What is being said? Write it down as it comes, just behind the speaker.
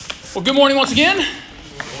Well, good morning once again.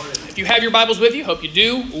 If you have your Bibles with you, hope you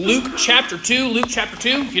do. Luke chapter 2.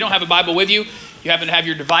 If you don't have a Bible with you, you happen to have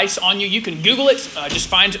your device on you, you can Google it. Just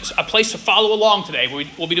find a place to follow along today.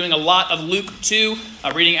 We'll be doing a lot of Luke 2,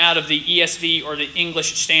 reading out of the ESV or the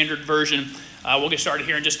English Standard Version. We'll get started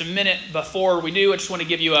here in just a minute. Before we do, I just want to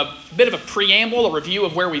give you a bit of a preamble, a review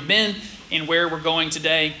of where we've been and where we're going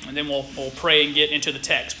today, and then we'll pray and get into the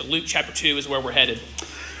text. But Luke chapter 2 is where we're headed.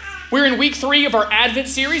 We're in week 3 of our Advent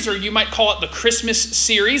series, or you might call it the Christmas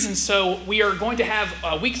series. And so we are going to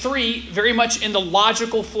have week 3 very much in the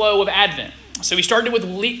logical flow of Advent. So we started with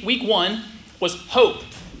week 1 was hope,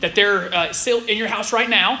 that they're still in your house right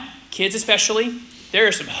now, kids especially. There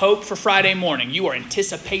is some hope for Friday morning. You are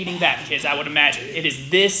anticipating that, kids, I would imagine. It is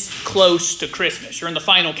this close to Christmas. You're in the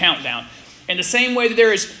final countdown. In the same way that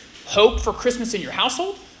there is hope for Christmas in your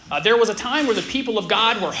household, there was a time where the people of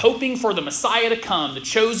God were hoping for the Messiah to come, the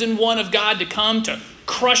chosen one of God to come to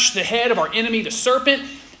crush the head of our enemy, the serpent.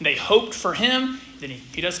 And they hoped for him. Then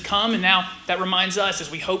he does come, and now that reminds us,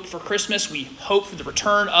 as we hope for Christmas, we hope for the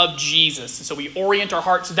return of Jesus. And so we orient our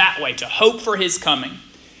hearts that way, to hope for his coming.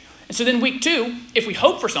 And so then week 2, if we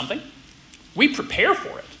hope for something, we prepare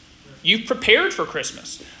for it. You've prepared for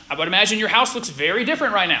Christmas. I would imagine your house looks very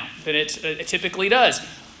different right now than it typically does.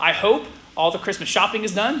 I hope all the Christmas shopping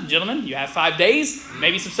is done. Gentlemen, you have 5 days.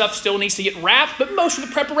 Maybe some stuff still needs to get wrapped, but most of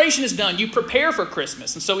the preparation is done. You prepare for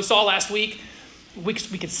Christmas. And so we saw last week, we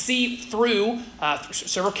could see through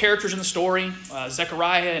several characters in the story,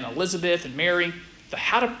 Zechariah and Elizabeth and Mary,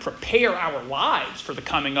 how to prepare our lives for the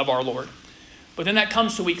coming of our Lord. But then that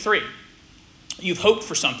comes to week 3. You've hoped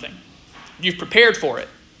for something. You've prepared for it.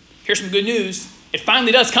 Here's some good news. It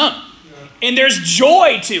finally does come. And there's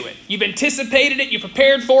joy to it. You've anticipated it, you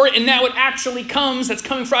prepared for it, and now it actually comes. That's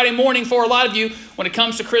coming Friday morning for a lot of you when it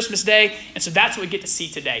comes to Christmas Day. And so that's what we get to see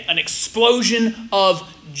today. An explosion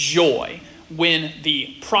of joy when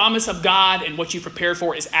the promise of God and what you prepared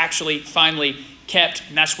for is actually finally kept.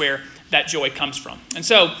 And that's where that joy comes from. And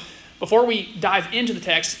so before we dive into the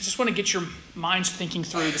text, I just want to get your minds thinking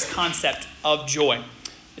through this concept of joy.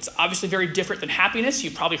 It's obviously very different than happiness.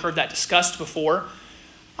 You've probably heard that discussed before.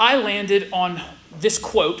 I landed on this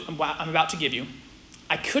quote I'm about to give you.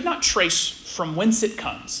 I could not trace from whence it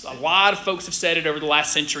comes. A lot of folks have said it over the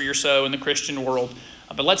last century or so in the Christian world.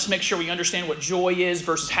 But let's make sure we understand what joy is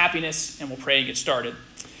versus happiness, and we'll pray and get started.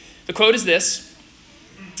 The quote is this: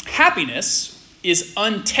 happiness is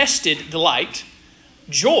untested delight.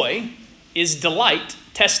 Joy is delight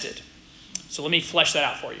tested. So let me flesh that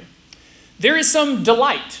out for you. There is some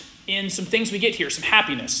delight in some things we get here, some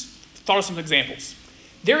happiness. Thought of some examples.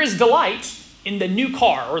 There is delight in the new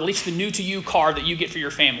car, or at least the new-to-you car that you get for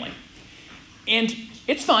your family. And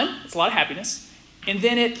it's fun. It's a lot of happiness. And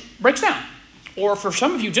then it breaks down. Or for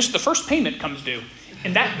some of you, just the first payment comes due.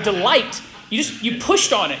 And that delight, you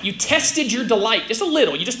pushed on it. You tested your delight just a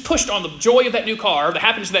little. You just pushed on the joy of that new car, the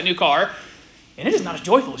happiness of that new car. And it is not as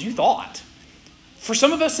joyful as you thought. For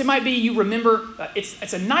some of us, it might be you remember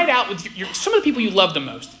it's a night out with some of the people you love the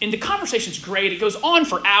most. And the conversation's great. It goes on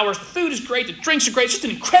for hours. The food is great. The drinks are great. It's just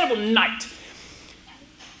an incredible night.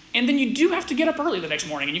 And then you do have to get up early the next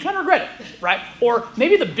morning, and you kind of regret it, right? Or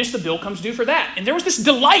maybe the bill comes due for that. And there was this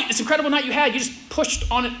delight, this incredible night you had. You just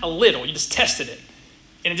pushed on it a little. You just tested it.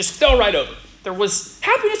 And it just fell right over. There was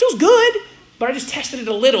happiness. It was good, but I just tested it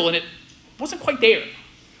a little, and it wasn't quite there.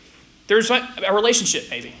 There's a relationship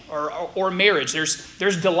maybe, or a marriage.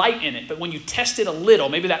 There's delight in it. But when you test it a little,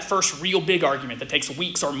 maybe that first real big argument that takes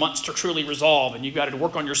weeks or months to truly resolve, and you've got to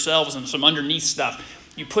work on yourselves and some underneath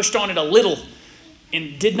stuff, you pushed on it a little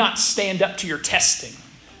and did not stand up to your testing.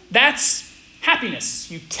 That's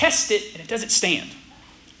happiness. You test it and it doesn't stand.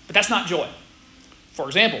 But that's not joy. For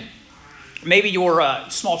example, maybe your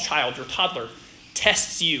small child, your toddler,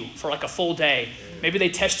 tests you for like a full day. Maybe they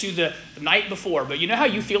test you the night before, but you know how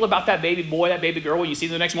you feel about that baby boy, that baby girl when you see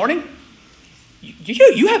them the next morning?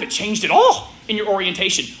 You haven't changed at all in your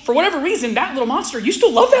orientation. For whatever reason, that little monster, you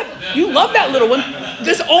still love that. You love that little one.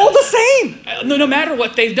 It's all the same, no matter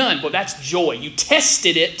what they've done. Well, that's joy. You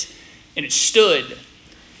tested it and it stood.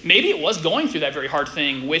 Maybe it was going through that very hard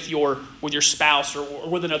thing with your spouse or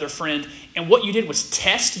with another friend, and what you did was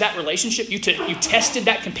test that relationship. You tested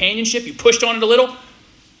that companionship. You pushed on it a little,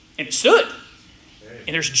 and it stood.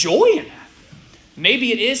 And there's joy in that.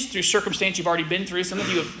 Maybe it is through circumstance you've already been through. Some of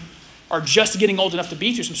you are just getting old enough to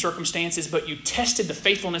be through some circumstances, but you tested the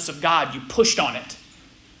faithfulness of God. You pushed on it,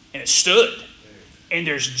 and it stood. And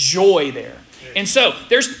there's joy there. And so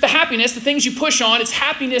there's the happiness, the things you push on. It's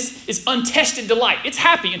happiness is untested delight. It's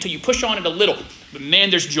happy until you push on it a little. But man,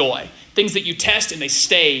 there's joy. Things that you test and they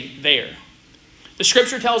stay there. The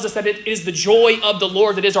scripture tells us that it is the joy of the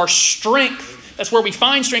Lord that is our strength. That's where we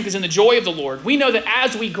find strength, is in the joy of the Lord. We know that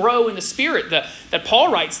as we grow in the Spirit, that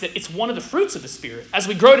Paul writes that it's one of the fruits of the Spirit. As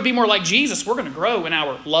we grow to be more like Jesus, we're going to grow in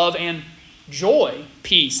our love and joy,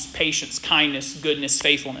 peace, patience, kindness, goodness,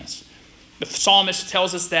 faithfulness. The psalmist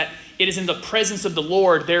tells us that it is in the presence of the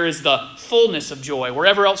Lord there is the fullness of joy.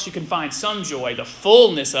 Wherever else you can find some joy, the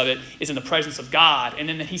fullness of it is in the presence of God. And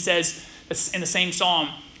then he says in the same psalm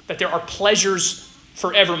that there are pleasures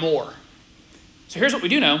forevermore. So here's what we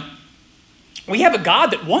do know. We have a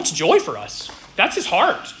God that wants joy for us. That's his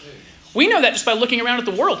heart. We know that just by looking around at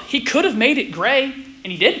the world. He could have made it gray, and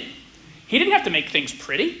he didn't. He didn't have to make things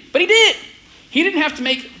pretty, but he did. He didn't have to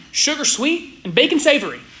make sugar sweet and bacon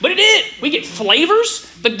savory, but he did. We get flavors.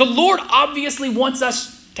 The Lord obviously wants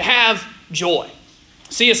us to have joy.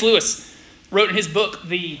 C.S. Lewis wrote in his book,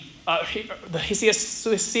 C.S.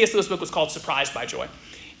 Lewis book was called Surprised by Joy.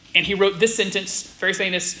 And he wrote this sentence, very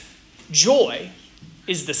famous: joy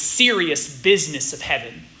is the serious business of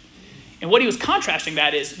heaven. And what he was contrasting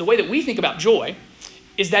that is, the way that we think about joy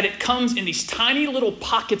is that it comes in these tiny little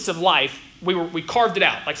pockets of life. We carved it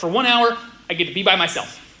out. Like for 1 hour, I get to be by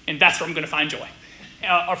myself, and that's where I'm going to find joy.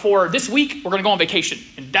 Or for this week, we're going to go on vacation,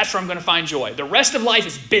 and that's where I'm going to find joy. The rest of life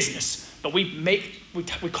is business, but we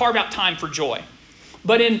carve out time for joy.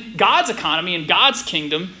 But in God's economy, in God's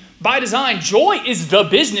kingdom, by design, joy is the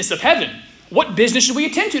business of heaven. What business should we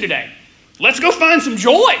attend to today? Let's go find some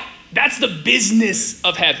joy. That's the business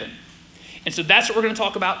of heaven. And so that's what we're going to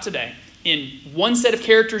talk about today. In one set of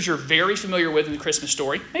characters you're very familiar with in the Christmas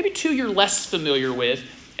story, maybe two you're less familiar with,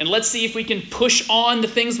 and let's see if we can push on the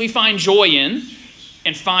things we find joy in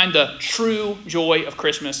and find the true joy of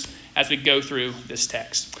Christmas as we go through this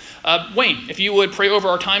text. Wayne, if you would pray over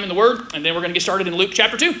our time in the Word, and then we're going to get started in Luke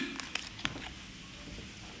chapter 2.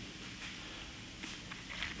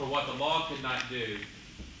 For what the law could not do,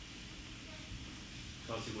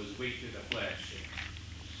 because it was weak through the flesh,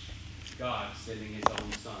 God sending his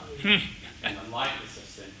own Son in the likeness of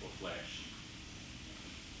sinful flesh,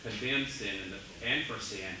 condemned sin and for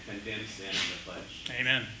sin, condemned sin in the flesh.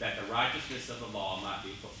 Amen. That the righteousness of the law might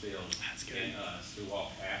be fulfilled That's good. in us who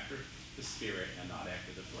walk after the Spirit and not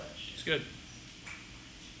after the flesh. It's good.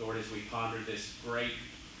 Lord, as we ponder this great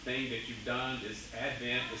thing that you've done, this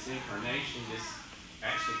Advent, this incarnation, this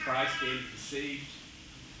actually Christ being conceived,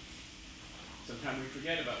 sometimes we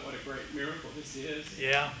forget about what a great miracle this is.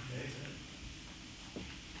 Yeah.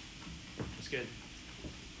 It's good.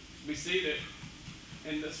 We see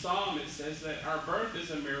that in the psalm it says that our birth is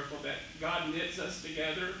a miracle, that God knits us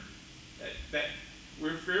together, that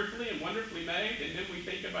we're fearfully and wonderfully made, and then we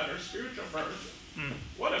think about our spiritual birth.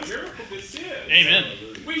 What a miracle this is. Amen.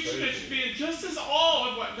 We should be in just as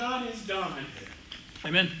awe of what God has done.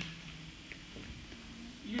 Amen.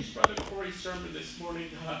 Use Brother Corey's sermon this morning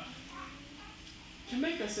to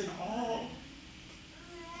make us in awe.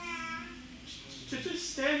 To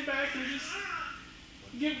just stand back and just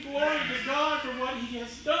give glory to God for what he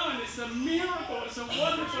has done. It's a miracle. It's a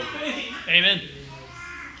wonderful thing. Amen.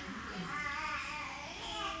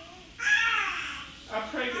 I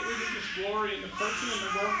pray that we would just glory in the person and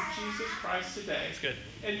the work of Jesus Christ today. That's good.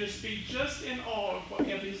 And just be just in awe of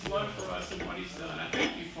his love for us and what he's done. I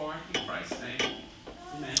thank you for it in Christ's name.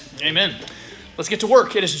 Amen. Amen. Let's get to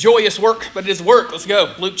work. It is joyous work, but it is work. Let's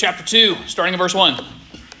go. Luke chapter 2, starting in verse 1.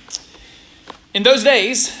 In those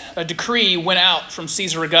days, a decree went out from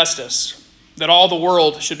Caesar Augustus that all the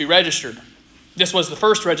world should be registered. This was the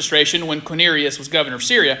first registration when Quirinius was governor of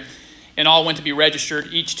Syria, and all went to be registered,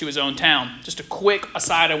 each to his own town. Just a quick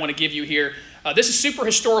aside I want to give you here. This is super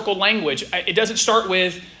historical language. It doesn't start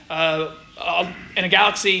with in a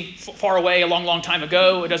galaxy far away a long, long time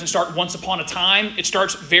ago. It doesn't start once upon a time. It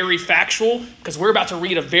starts very factual because we're about to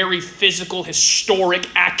read a very physical, historic,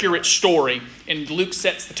 accurate story. And Luke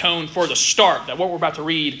sets the tone for the start that what we're about to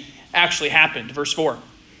read actually happened. Verse 4.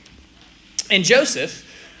 And Joseph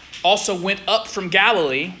also went up from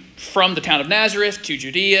Galilee, from the town of Nazareth to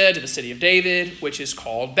Judea, to the city of David, which is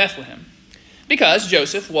called Bethlehem, because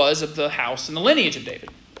Joseph was of the house and the lineage of David.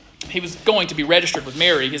 He was going to be registered with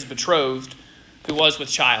Mary, his betrothed, who was with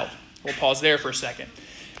child. We'll pause there for a second.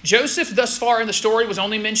 Joseph, thus far in the story, was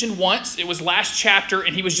only mentioned once. It was last chapter,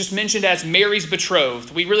 and he was just mentioned as Mary's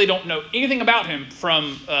betrothed. We really don't know anything about him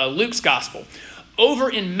from Luke's gospel.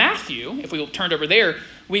 Over in Matthew, if we turned over there,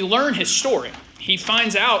 we learn his story. He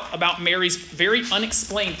finds out about Mary's very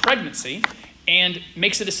unexplained pregnancy and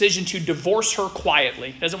makes a decision to divorce her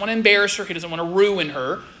quietly. He doesn't want to embarrass her. He doesn't want to ruin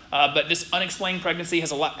her. But this unexplained pregnancy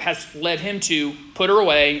has led him to put her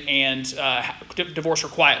away and divorce her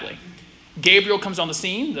quietly. Gabriel comes on the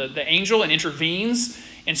scene, the angel, and intervenes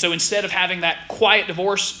And so instead of having that quiet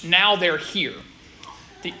divorce, now they're here.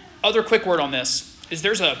 The other quick word on this is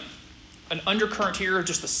there's an undercurrent here of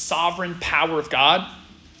just the sovereign power of God.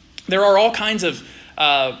 There are all kinds of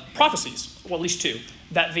prophecies, well, at least two,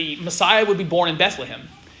 that the Messiah would be born in Bethlehem.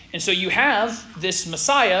 And so you have this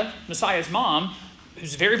Messiah's mom,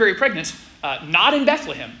 who's very, very pregnant, not in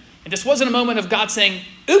Bethlehem. And this wasn't a moment of God saying,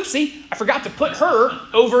 oopsie, I forgot to put her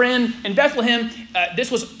over in Bethlehem.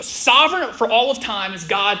 This was sovereign for all of time as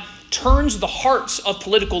God turns the hearts of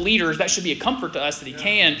political leaders. That should be a comfort to us that he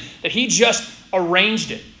can, that he just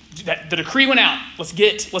arranged it. That the decree went out. Let's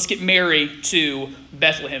get Mary to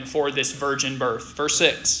Bethlehem for this virgin birth. Verse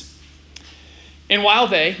 6. And while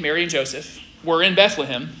they, Mary and Joseph, were in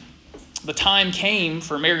Bethlehem, the time came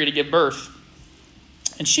for Mary to give birth.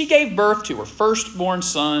 And she gave birth to her firstborn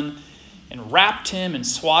son and wrapped him in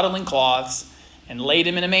swaddling cloths and laid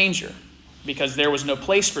him in a manger because there was no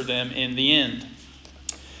place for them in the inn.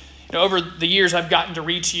 Over the years, I've gotten to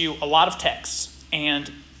read to you a lot of texts.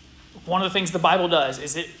 And one of the things the Bible does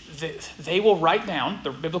is they will write down,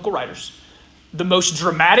 the biblical writers, the most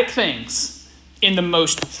dramatic things in the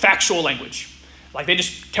most factual language. Like they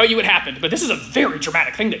just tell you what happened, but this is a very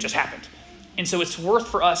dramatic thing that just happened. And so it's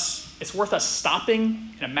worth us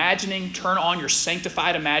stopping and imagining, turn on your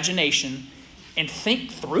sanctified imagination and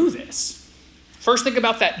think through this. First, think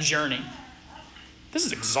about that journey. This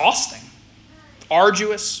is exhausting,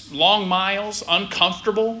 arduous, long miles,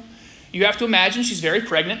 uncomfortable. You have to imagine she's very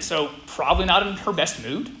pregnant, so probably not in her best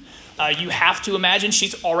mood. You have to imagine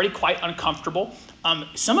she's already quite uncomfortable.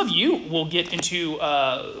 Some of you will get into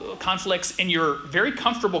conflicts in your very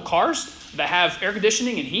comfortable cars that have air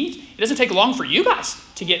conditioning and heat. It doesn't take long for you guys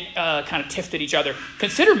to get kind of tiffed at each other.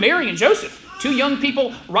 Consider Mary and Joseph, two young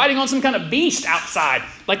people riding on some kind of beast outside.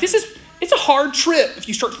 Like it's a hard trip if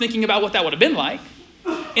you start thinking about what that would have been like.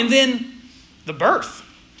 And then the birth.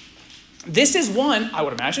 This is I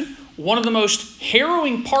would imagine, one of the most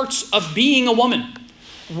harrowing parts of being a woman.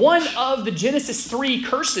 One of the Genesis 3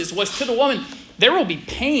 curses was to the woman, there will be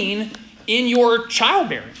pain in your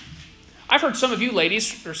childbearing. I've heard some of you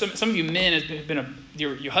ladies, or some of you men, have been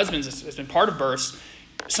your husbands has been part of births.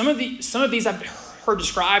 Some of these I've heard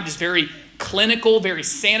described as very clinical, very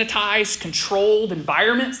sanitized, controlled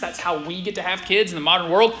environments. That's how we get to have kids in the modern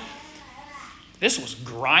world. This was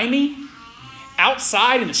grimy,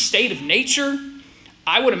 outside in a state of nature.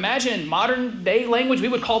 I would imagine in modern day language, we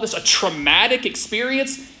would call this a traumatic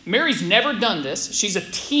experience. Mary's never done this. She's a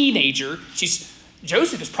teenager.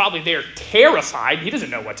 Joseph is probably there terrified. He doesn't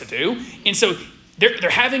know what to do. And so they're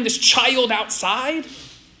having this child outside.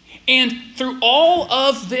 And through all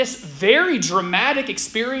of this very dramatic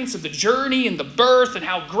experience of the journey and the birth and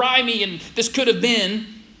how grimy and this could have been,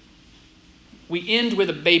 we end with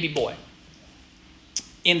a baby boy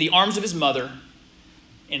in the arms of his mother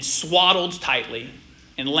and swaddled tightly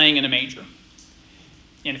and laying in a manger.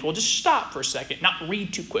 And if we'll just stop for a second, not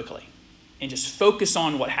read too quickly, and just focus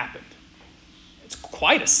on what happened. It's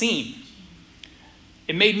quite a scene.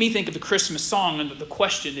 It made me think of the Christmas song, and the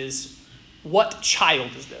question is, what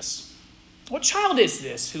child is this? What child is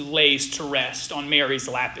this who lays to rest on Mary's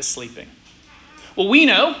lap is sleeping? Well, we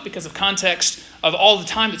know, because of context of all the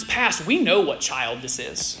time that's passed, we know what child this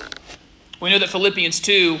is. We know that Philippians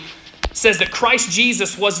 2 says that Christ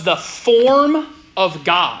Jesus was the form of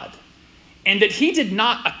God, and that he did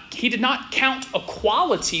not count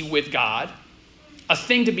equality with God a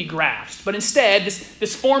thing to be grasped, but instead,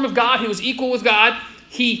 this form of God who was equal with God,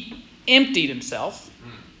 he emptied himself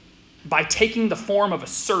by taking the form of a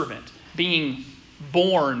servant, being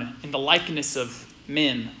born in the likeness of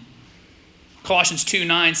men. Colossians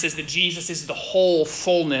 2:9 says that Jesus is the whole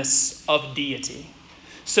fullness of deity.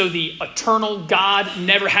 So the eternal God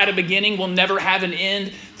never had a beginning, will never have an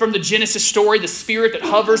end. From the Genesis story, the Spirit that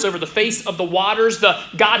hovers over the face of the waters, the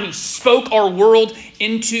God who spoke our world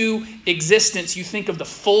into existence, you think of the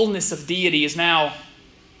fullness of deity is now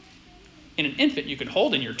in an infant you can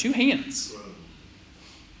hold in your two hands.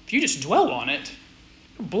 If you just dwell on it,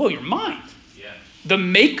 it'll blow your mind. Yeah. The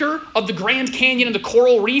maker of the Grand Canyon and the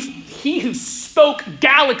coral reef, he who spoke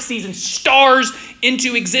galaxies and stars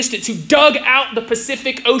into existence, who dug out the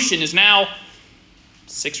Pacific Ocean, is now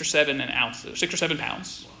 6 or 7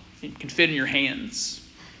 pounds. You can fit in your hands.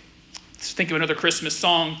 Let's think of another Christmas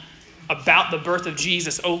song about the birth of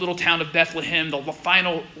Jesus. O little town of Bethlehem, the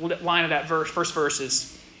final line of that first verse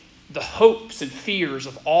is, the hopes and fears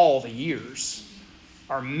of all the years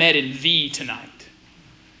are met in thee tonight.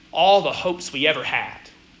 All the hopes we ever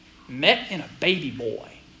had, met in a baby boy.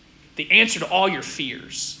 The answer to all your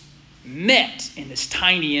fears, met in this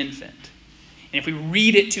tiny infant. And if we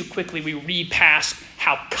read it too quickly, we read past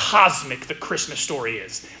how cosmic the Christmas story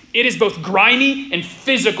is. It is both grimy and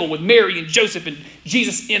physical with Mary and Joseph and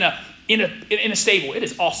Jesus in a stable. It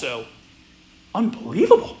is also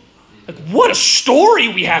unbelievable. Like, what a story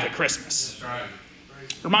we have at Christmas. That's right.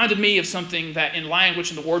 Reminded me of something that in Lion,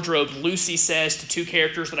 Witch, and the Wardrobe, Lucy says to two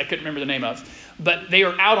characters that I couldn't remember the name of. But they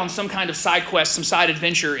are out on some kind of side quest, some side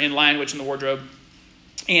adventure in Lion, Witch, and the Wardrobe.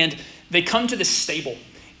 And they come to this stable.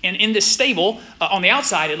 And in this stable, on the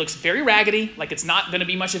outside, it looks very raggedy, like it's not going to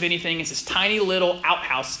be much of anything. It's this tiny little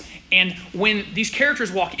outhouse. And when these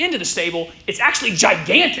characters walk into the stable, it's actually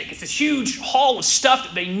gigantic. It's this huge hall of stuff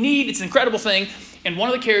that they need. It's an incredible thing. And one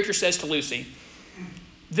of the characters says to Lucy,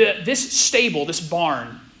 this stable, this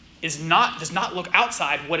barn, does not look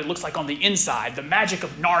outside what it looks like on the inside. The magic of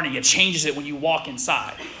Narnia changes it when you walk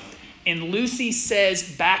inside. And Lucy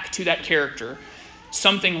says back to that character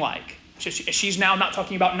something like, she's now not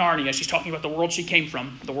talking about Narnia, she's talking about the world she came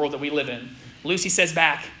from, the world that we live in. Lucy says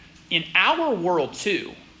back, in our world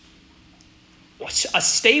too, a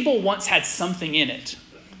stable once had something in it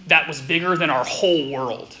that was bigger than our whole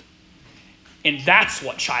world. And that's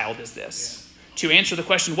what child is this. To answer the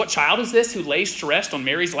question, what child is this who lays to rest on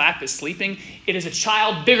Mary's lap is sleeping? It is a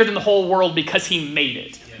child bigger than the whole world because he made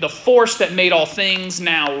it. The force that made all things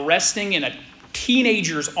now resting in a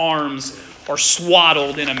teenager's arms or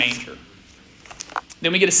swaddled in a manger.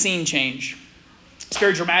 Then we get a scene change. This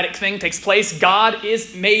very dramatic thing takes place. God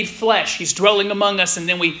is made flesh. He's dwelling among us. And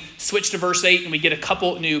then we switch to verse 8 and we get a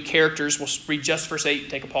couple new characters. We'll read just verse 8 and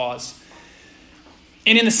take a pause.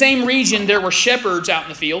 And in the same region, there were shepherds out in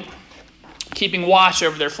the field, keeping watch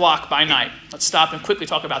over their flock by night. Let's stop and quickly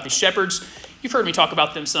talk about these shepherds. You've heard me talk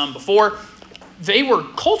about them some before. They were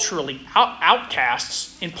culturally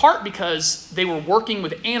outcasts, in part because they were working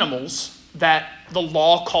with animals that the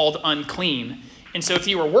law called unclean. And so if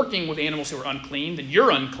you were working with animals who were unclean, then you're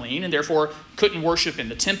unclean and therefore couldn't worship in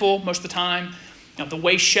the temple most of the time. Now, the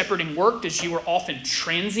way shepherding worked is you were often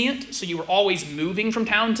transient, so you were always moving from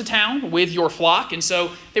town to town with your flock. And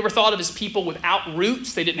so they were thought of as people without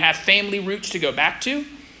roots. They didn't have family roots to go back to.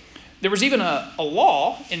 There was even a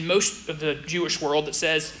law in most of the Jewish world that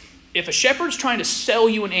says, if a shepherd's trying to sell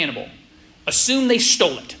you an animal, assume they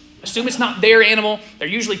stole it. Assume it's not their animal. They're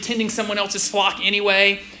usually tending someone else's flock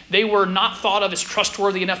anyway. They were not thought of as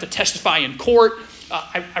trustworthy enough to testify in court.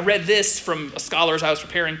 I read this from a scholar as I was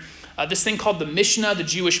preparing. This thing called the Mishnah, the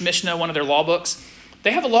Jewish Mishnah, one of their law books.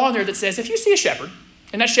 They have a law in there that says if you see a shepherd,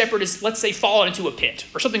 and that shepherd is, let's say, fallen into a pit,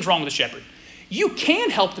 or something's wrong with the shepherd, you can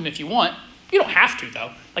help them if you want. You don't have to,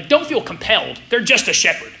 though. Like, don't feel compelled. They're just a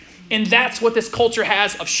shepherd. And that's what this culture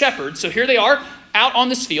has of shepherds. So here they are out on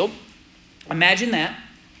this field. Imagine that.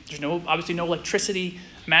 There's obviously no electricity.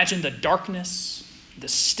 Imagine the darkness, the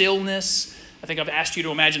stillness. I think I've asked you to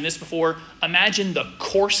imagine this before. Imagine the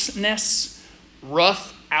coarseness,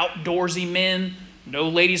 rough, outdoorsy men, no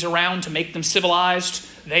ladies around to make them civilized.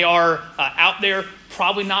 They are out there,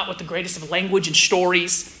 probably not with the greatest of language and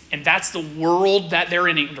stories. And that's the world that they're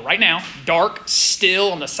in right now. Dark,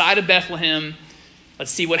 still, on the side of Bethlehem.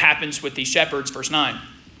 Let's see what happens with these shepherds, verse 9.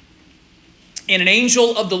 And an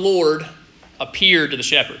angel of the Lord appeared to the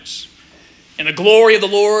shepherds. And the glory of the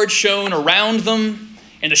Lord shone around them,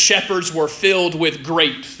 and the shepherds were filled with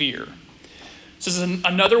great fear. So this is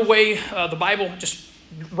another way the Bible just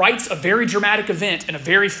writes a very dramatic event in a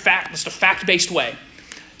very fact-based way.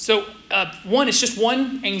 So one, it's just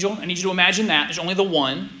one angel. I need you to imagine that. There's only the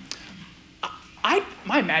one.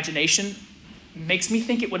 My imagination makes me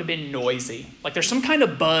think it would have been noisy. Like there's some kind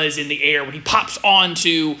of buzz in the air when he pops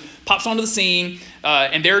onto the scene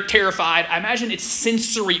and they're terrified. I imagine it's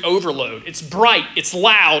sensory overload. It's bright, it's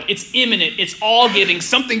loud, it's imminent, it's all giving.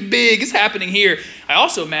 Something big is happening here. I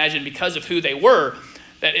also imagine because of who they were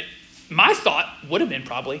that my thought would have been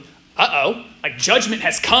probably, like judgment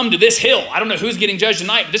has come to this hill. I don't know who's getting judged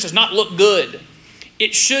tonight, but this does not look good.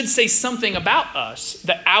 It should say something about us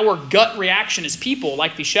that our gut reaction as people,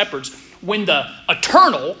 like these shepherds, when the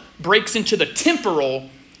eternal breaks into the temporal,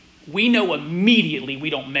 we know immediately we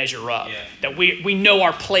don't measure up. Yeah. That we know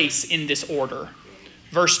our place in this order.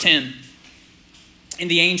 Verse 10,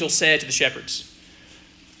 and the angel said to the shepherds,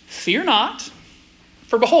 fear not,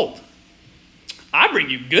 for behold, I bring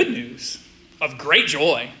you good news of great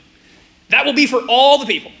joy. That will be for all the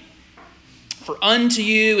people. For unto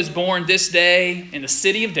you is born this day in the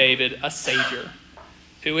city of David a Savior,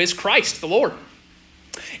 who is Christ the Lord.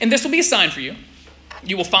 And this will be a sign for you.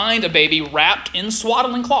 You will find a baby wrapped in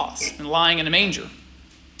swaddling cloths and lying in a manger.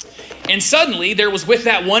 And suddenly there was with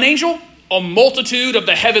that one angel a multitude of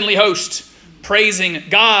the heavenly host, praising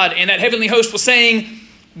God. And that heavenly host was saying,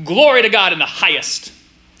 glory to God in the highest,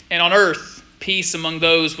 and on earth peace among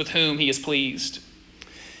those with whom he is pleased.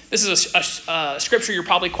 This is a scripture you're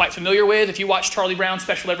probably quite familiar with. If you watch Charlie Brown's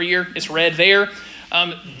special every year, it's read there.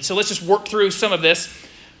 So let's just work through some of this.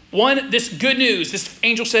 One, this good news. This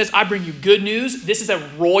angel says, I bring you good news. This is a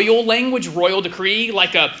royal language, royal decree,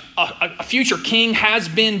 like a future king has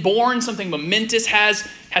been born. Something momentous has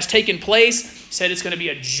taken place. He said it's going to be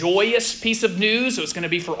a joyous piece of news, so it's going to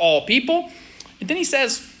be for all people. And then he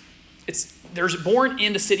says, there's born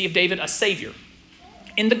in the city of David a Savior.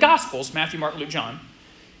 In the Gospels, Matthew, Mark, Luke, John,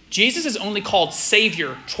 Jesus is only called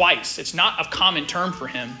Savior twice. It's not a common term for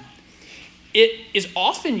him. It is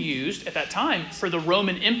often used at that time for the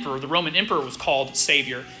Roman emperor. The Roman emperor was called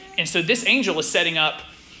Savior. And so this angel is setting up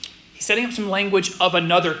some language of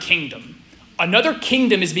another kingdom. Another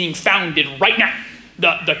kingdom is being founded right now.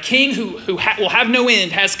 The king who will have no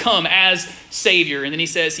end has come as Savior. And then he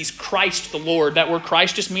says he's Christ the Lord. That word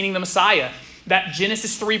Christ just meaning the Messiah. That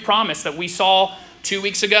Genesis 3 promise that we saw 2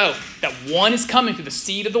 weeks ago, that one is coming through the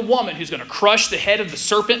seed of the woman who's going to crush the head of the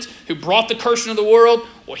serpent who brought the curse into the world.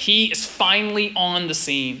 Well, he is finally on the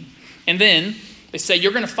scene. And then they say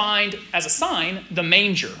you're going to find as a sign the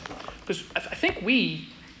manger. Because I think we've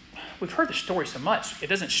heard the story so much, it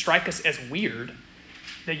doesn't strike us as weird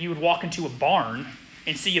that you would walk into a barn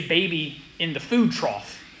and see a baby in the food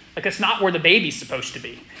trough. Like that's not where the baby's supposed to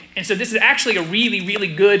be. And so this is actually a really,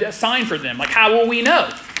 really good sign for them. Like how will we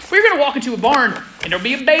know? We're going to walk into a barn and there'll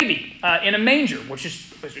be a baby in a manger, which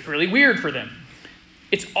is really weird for them.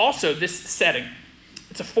 It's also this setting.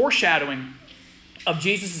 It's a foreshadowing of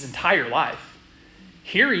Jesus' entire life.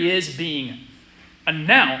 Here he is being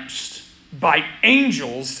announced by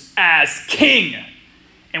angels as king.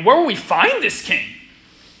 And where will we find this king?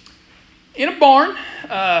 In a barn,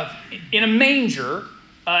 in a manger,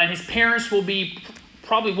 and his parents will be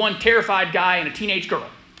probably one terrified guy and a teenage girl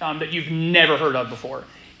that you've never heard of before.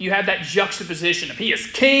 You have that juxtaposition of he is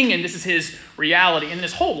king and this is his reality. And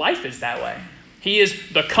his whole life is that way. He is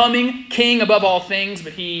the coming king above all things,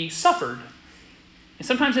 but he suffered. And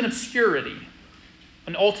sometimes in obscurity.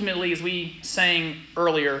 And ultimately, as we sang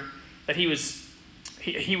earlier, that he was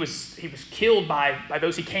killed by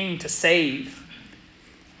those he came to save.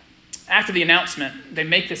 After the announcement, they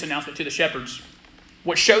make this announcement to the shepherds.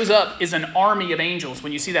 What shows up is an army of angels.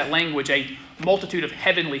 When you see that language, a multitude of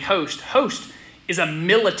heavenly host. Host is a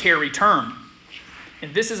military term.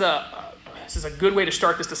 And this is a good way to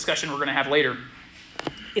start this discussion we're going to have later.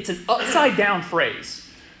 It's an upside down phrase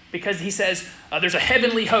because he says there's a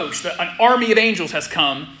heavenly host, an army of angels has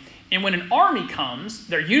come. And when an army comes,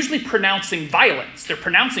 they're usually pronouncing violence. They're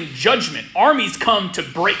pronouncing judgment. Armies come to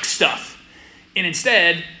break stuff. And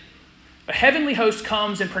instead, a heavenly host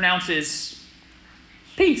comes and pronounces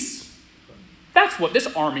peace. That's what this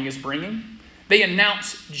army is bringing. They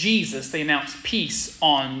announce Jesus. They announce peace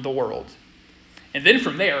on the world. And then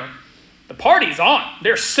from there, the party's on.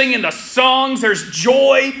 They're singing the songs. There's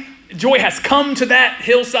joy. Joy has come to that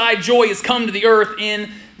hillside. Joy has come to the earth in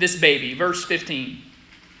this baby. Verse 15.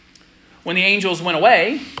 When the angels went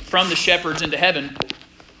away from the shepherds into heaven,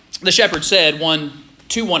 the shepherds said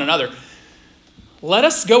to one another, "Let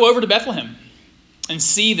us go over to Bethlehem and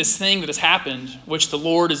see this thing that has happened, which the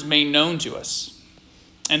Lord has made known to us."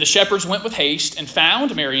 And the shepherds went with haste and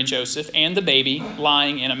found Mary and Joseph and the baby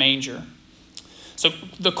lying in a manger. So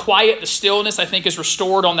the quiet, the stillness, I think, is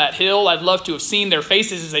restored on that hill. I'd love to have seen their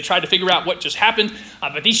faces as they tried to figure out what just happened.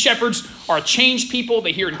 But these shepherds are a changed people.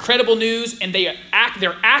 They hear incredible news, and they're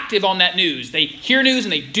active on that news. They hear news,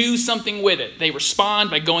 and they do something with it. They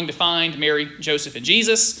respond by going to find Mary, Joseph, and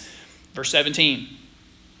Jesus. Verse 17.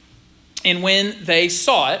 And when they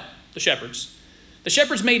saw it, the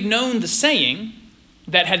shepherds made known the saying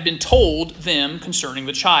that had been told them concerning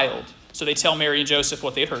the child. So they tell Mary and Joseph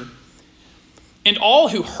what they had heard. And all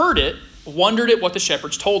who heard it wondered at what the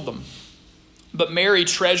shepherds told them. But Mary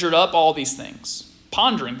treasured up all these things,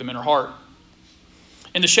 pondering them in her heart.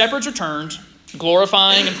 And the shepherds returned,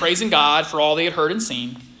 glorifying and praising God for all they had heard and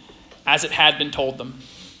seen, as it had been told them.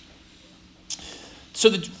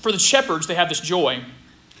 So for the shepherds, they have this joy.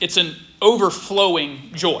 It's an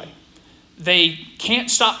overflowing joy. They can't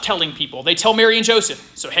stop telling people. They tell Mary and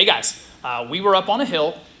Joseph, so hey guys, we were up on a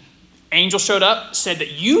hill. Angel showed up, said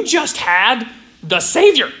that you just had the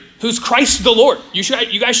Savior, who's Christ the Lord.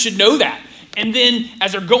 You guys should know that. And then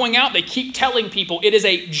as they're going out, they keep telling people it is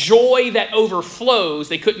a joy that overflows.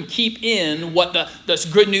 They couldn't keep in what the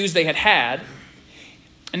good news they had.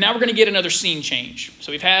 And now we're going to get another scene change.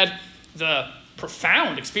 So we've had the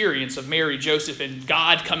profound experience of Mary, Joseph, and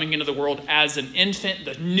God coming into the world as an infant.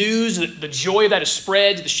 The news, the joy that is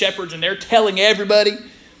spread to the shepherds, and they're telling everybody.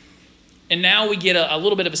 And now we get a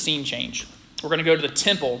little bit of a scene change. We're going to go to the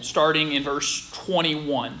temple starting in verse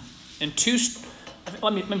 21.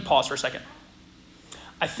 Let me pause for a second.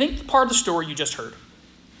 I think the part of the story you just heard,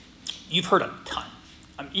 you've heard a ton.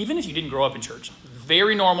 Even if you didn't grow up in church,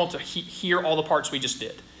 very normal to hear all the parts we just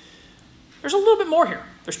did. There's a little bit more here.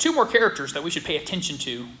 There's two more characters that we should pay attention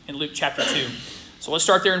to in Luke chapter 2. So let's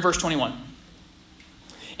start there in verse 21.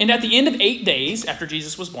 And at the end of 8 days after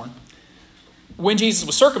Jesus was born, when Jesus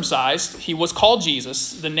was circumcised, he was called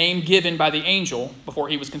Jesus, the name given by the angel before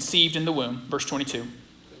he was conceived in the womb. Verse 22.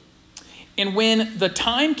 And when the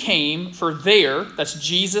time came for that's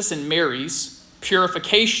Jesus and Mary's,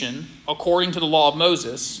 purification according to the law of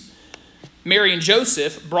Moses, Mary and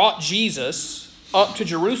Joseph brought Jesus up to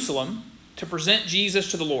Jerusalem to present Jesus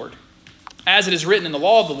to the Lord. As it is written in the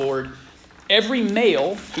law of the Lord, every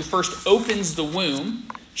male who first opens the womb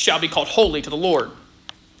shall be called holy to the Lord.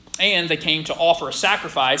 And they came to offer a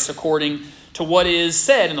sacrifice according to what is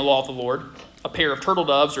said in the law of the Lord, a pair of turtle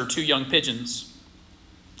doves or 2 young pigeons.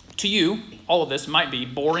 To you, all of this might be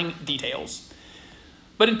boring details.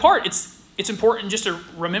 But in part, it's important just to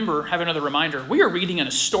remember, have another reminder. We are reading an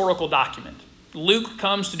historical document. Luke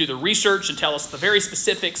comes to do the research and tell us the very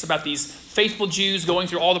specifics about these faithful Jews going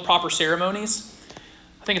through all the proper ceremonies.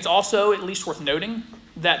 I think it's also at least worth noting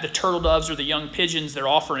that the turtle doves or the young pigeons they're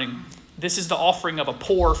offering, this is the offering of a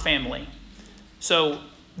poor family. So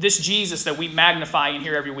this Jesus that we magnify in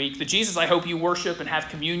here every week, the Jesus I hope you worship and have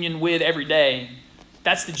communion with every day,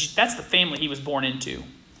 that's the family he was born into.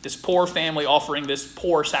 This poor family offering this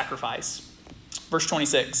poor sacrifice. Verse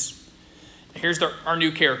 26. Here's our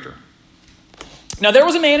new character. Now there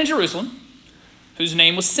was a man in Jerusalem whose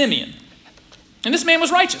name was Simeon. And this man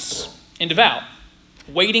was righteous and devout,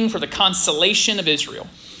 waiting for the consolation of Israel.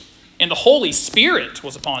 And the Holy Spirit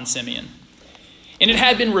was upon Simeon. And it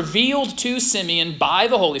had been revealed to Simeon by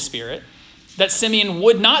the Holy Spirit that Simeon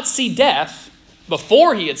would not see death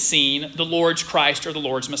before he had seen the Lord's Christ or the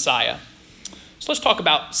Lord's Messiah. So let's talk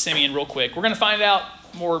about Simeon real quick. We're going to find out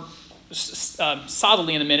more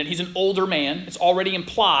solidly in a minute. He's an older man. It's already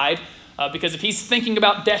implied because if he's thinking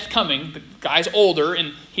about death coming, the guy's older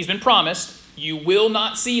and he's been promised, you will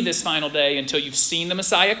not see this final day until you've seen the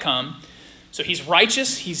Messiah come. So he's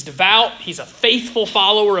righteous, he's devout, he's a faithful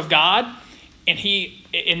follower of God,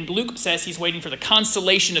 and Luke says he's waiting for the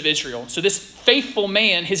consolation of Israel. So this faithful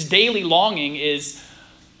man, his daily longing is,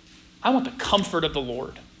 I want the comfort of the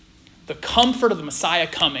Lord, the comfort of the Messiah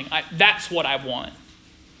coming. That's what I want.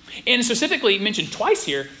 And specifically mentioned twice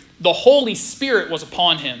here, the Holy Spirit was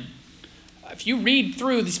upon him. If you read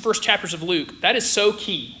through these first chapters of Luke, that is so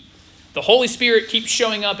key. The Holy Spirit keeps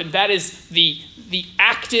showing up, and that is the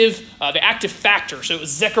active factor. So it was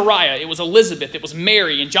Zechariah, it was Elizabeth, it was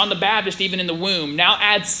Mary, and John the Baptist even in the womb. Now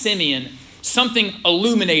add Simeon. Something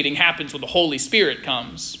illuminating happens when the Holy Spirit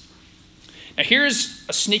comes. Now here's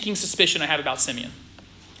a sneaking suspicion I have about Simeon.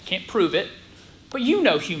 Can't prove it, but you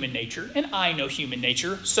know human nature, and I know human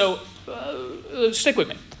nature, so stick with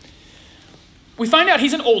me. We find out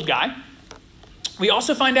he's an old guy. We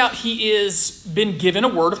also find out he is been given a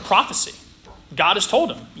word of prophecy. God has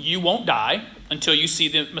told him, you won't die until you see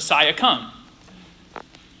the Messiah come.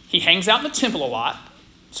 He hangs out in the temple a lot,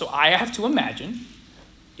 so I have to imagine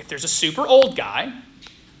if there's a super old guy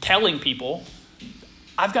telling people,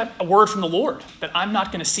 I've got a word from the Lord that I'm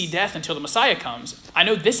not going to see death until the Messiah comes. I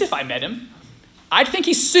know this if I met him. I'd think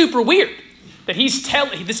he's super weird that he's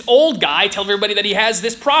telling this old guy tell everybody that he has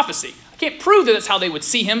this prophecy. I can't prove that that's how they would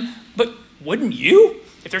see him, but wouldn't you?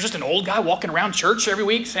 If there's just an old guy walking around church every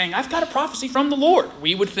week saying, I've got a prophecy from the Lord,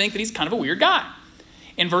 we would think that he's kind of a weird guy.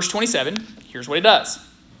 In verse 27, here's what he does.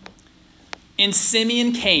 And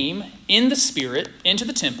Simeon came in the Spirit into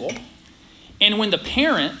the temple, and when the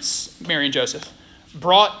parents, Mary and Joseph,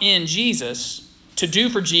 brought in Jesus to do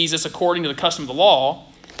for Jesus according to the custom of the law,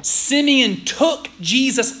 Simeon took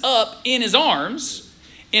Jesus up in his arms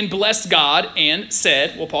and blessed God and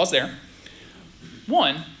said, we'll pause there.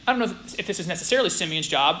 One, I don't know if this is necessarily Simeon's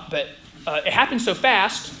job, but it happened so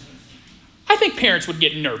fast, I think parents would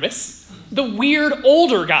get nervous. The weird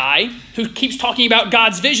older guy who keeps talking about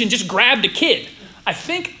God's vision just grabbed a kid. I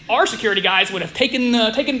think our security guys would have taken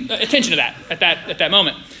attention to that at that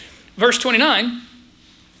moment. Verse 29,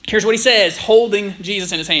 here's what he says, holding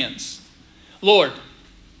Jesus in his hands. Lord,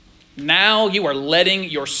 now you are letting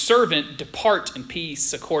your servant depart in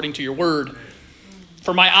peace according to your word.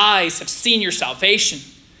 For my eyes have seen your salvation,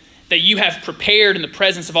 that you have prepared in the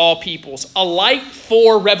presence of all peoples, a light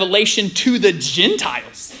for revelation to the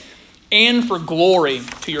Gentiles and for glory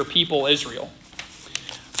to your people Israel.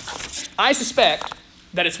 I suspect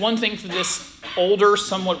that it's one thing for this older,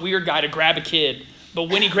 somewhat weird guy to grab a kid, but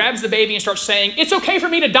when he grabs the baby and starts saying, it's okay for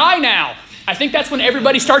me to die now, I think that's when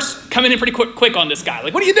everybody starts coming in pretty quick on this guy.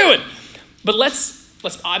 Like, what are you doing? But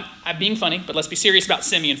I'm being funny, but let's be serious about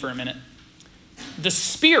Simeon for a minute. The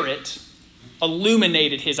Spirit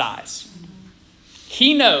illuminated his eyes.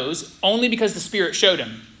 He knows, only because the Spirit showed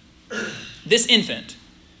him, this infant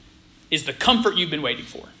is the comfort you've been waiting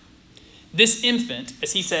for. This infant,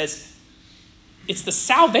 as he says, it's the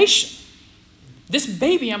salvation. This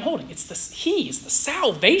baby I'm holding, he is the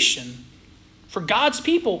salvation for God's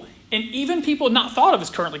people, and even people not thought of as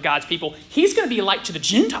currently God's people. He's going to be a light to the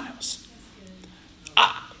Gentiles.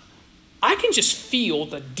 I can just feel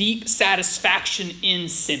the deep satisfaction in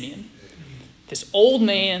Simeon. This old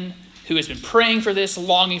man who has been praying for this,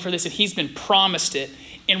 longing for this, and he's been promised it.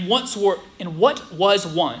 And what was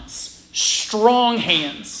once strong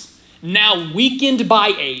hands, now weakened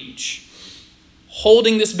by age,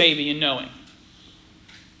 holding this baby and knowing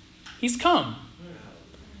he's come.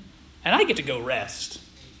 And I get to go rest.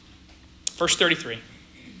 Verse 33.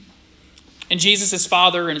 And Jesus, his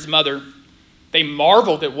father and his mother, they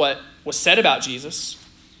marveled at what was said about Jesus.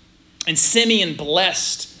 And Simeon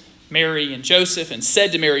blessed Mary and Joseph and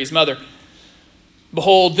said to Mary, his mother,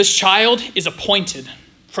 behold, this child is appointed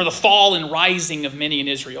for the fall and rising of many in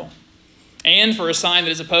Israel, and for a sign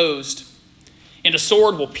that is opposed. And a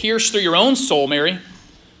sword will pierce through your own soul, Mary,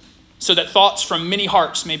 so that thoughts from many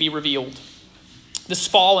hearts may be revealed. This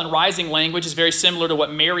fall and rising language is very similar to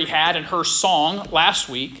what Mary had in her song last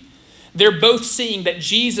week. They're both seeing that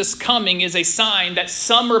Jesus coming is a sign that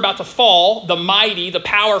some are about to fall, the mighty, the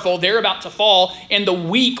powerful, they're about to fall, and the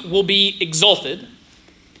weak will be exalted.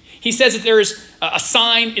 He says that there is a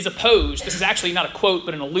sign is opposed. This is actually not a quote,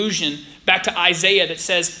 but an allusion back to Isaiah that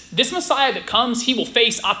says, this Messiah that comes, he will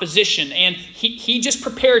face opposition. And he just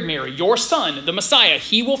prepared Mary, your son, the Messiah,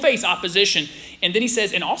 he will face opposition. And then he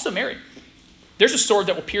says, and also Mary, there's a sword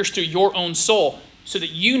that will pierce through your own soul, so that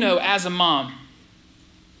you know as a mom,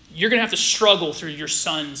 you're going to have to struggle through your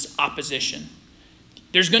son's opposition.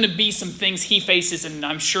 There's going to be some things he faces, and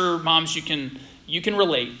I'm sure, moms, you can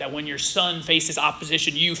relate that when your son faces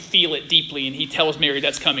opposition, you feel it deeply, and he tells Mary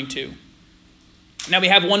that's coming too. Now we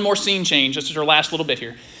have one more scene change. This is our last little bit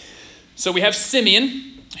here. So we have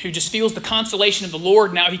Simeon, who just feels the consolation of the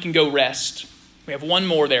Lord. Now he can go rest. We have one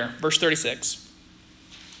more there, verse 36.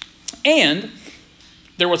 And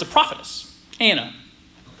there was a prophetess, Anna,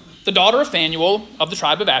 the daughter of Phanuel of the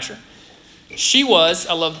tribe of Asher. She was,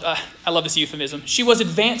 I love this euphemism, she was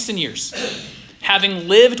advanced in years, having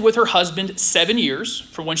lived with her husband 7 years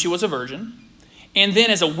from when she was a virgin, and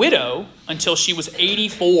then as a widow until she was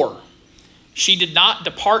 84. She did not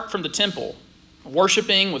depart from the temple,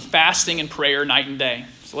 worshiping with fasting and prayer night and day.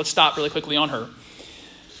 So let's stop really quickly on her.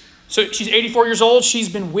 So she's 84 years old. She's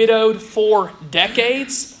been widowed for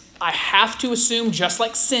decades. I have to assume, just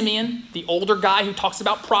like Simeon, the older guy who talks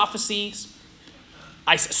about prophecies,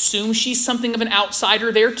 I assume she's something of an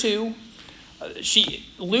outsider there too.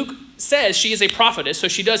 Luke says she is a prophetess, so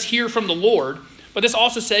she does hear from the Lord. But this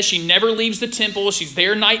also says she never leaves the temple. She's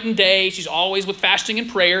there night and day. She's always with fasting and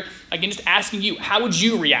prayer. Again, just asking you, how would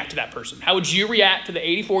you react to that person? How would you react to the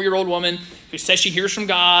 84-year-old woman who says she hears from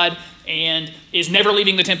God and is never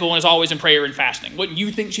leaving the temple and is always in prayer and fasting? Wouldn't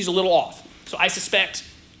you think she's a little off? So I suspect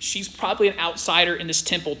she's probably an outsider in this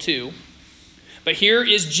temple too. But here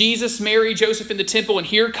is Jesus, Mary, Joseph in the temple, and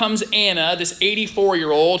here comes Anna, this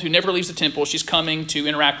 84-year-old who never leaves the temple. She's coming to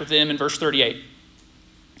interact with them in verse 38.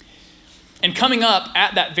 And coming up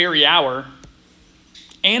at that very hour,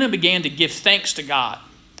 Anna began to give thanks to God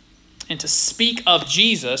and to speak of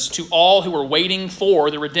Jesus to all who were waiting for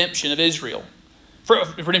the redemption of Israel, for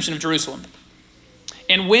the redemption of Jerusalem.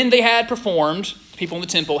 And when they had performed, the people in the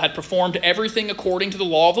temple had performed everything according to the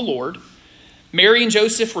law of the Lord, Mary and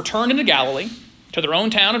Joseph returned into Galilee to their own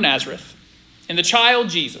town of Nazareth. And the child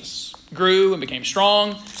Jesus grew and became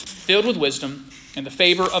strong, filled with wisdom, and the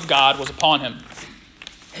favor of God was upon him.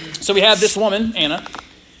 So we have this woman, Anna.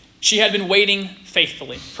 She had been waiting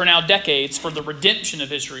faithfully for now decades for the redemption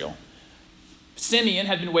of Israel. Simeon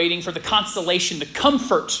had been waiting for the consolation, the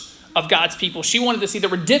comfort of God's people. She wanted to see the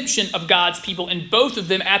redemption of God's people, and both of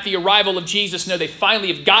them at the arrival of Jesus know they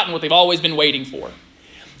finally have gotten what they've always been waiting for.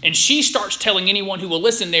 And she starts telling anyone who will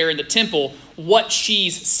listen there in the temple what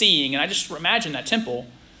she's seeing. And I just imagine that temple.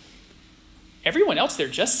 Everyone else there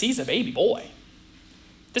just sees a baby boy.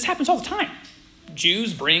 This happens all the time.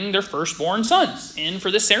 Jews bring their firstborn sons in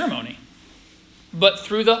for this ceremony. But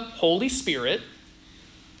through the Holy Spirit,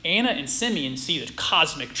 Anna and Simeon see the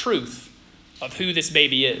cosmic truth of who this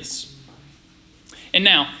baby is. And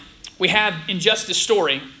now, we have in just this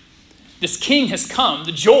story, this king has come,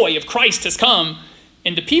 the joy of Christ has come,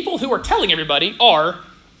 and the people who are telling everybody are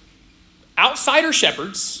outsider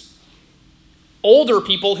shepherds older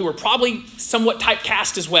people who are probably somewhat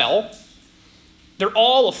typecast as well, they're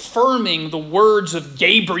all affirming the words of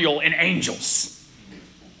Gabriel and angels.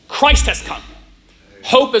 Christ has come.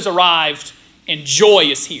 Hope has arrived, and joy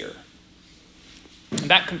is here. And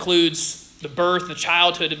that concludes the birth, the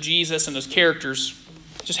childhood of Jesus and those characters.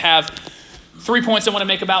 Just have 3 points I want to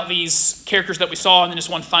make about these characters that we saw, and then just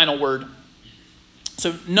one final word.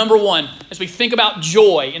 So number one, as we think about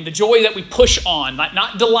joy and the joy that we push on,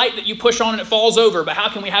 not delight that you push on and it falls over, but how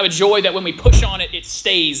can we have a joy that when we push on it, it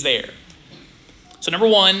stays there? So number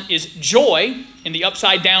one is joy in the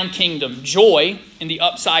upside down kingdom. Joy in the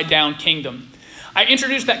upside down kingdom. I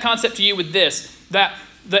introduced that concept to you with this, that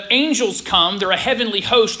the angels come, they're a heavenly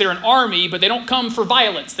host, they're an army, but they don't come for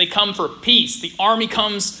violence, they come for peace. The army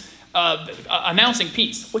comes announcing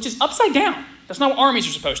peace, which is upside down. That's not what armies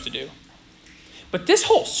are supposed to do. But this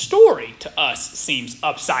whole story to us seems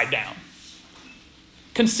upside down.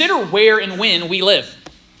 Consider where and when we live.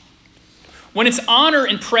 When it's honor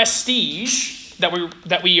and prestige that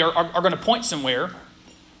we are going to point somewhere,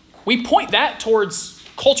 we point that towards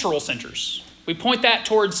cultural centers. We point that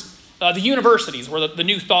towards the universities where the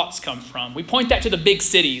new thoughts come from. We point that to the big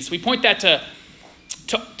cities. We point that to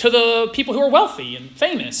the people who are wealthy and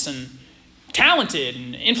famous and talented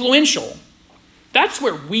and influential. That's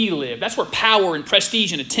where we live. That's where power and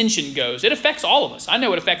prestige and attention goes. It affects all of us. I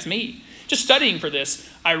know it affects me. Just studying for this,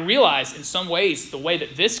 I realize in some ways the way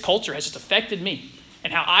that this culture has just affected me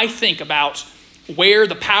and how I think about where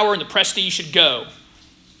the power and the prestige should go.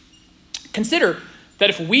 Consider that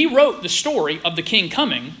if we wrote the story of the king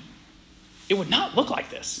coming, it would not look like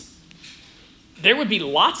this. There would be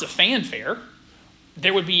lots of fanfare.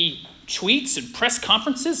 There would be tweets and press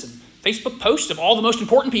conferences and Facebook posts of all the most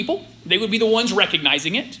important people. They would be the ones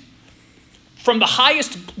recognizing it. From the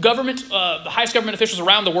highest government officials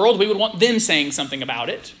around the world, we would want them saying something about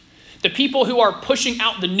it. The people who are pushing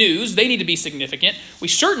out the news, they need to be significant. We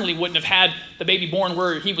certainly wouldn't have had the baby born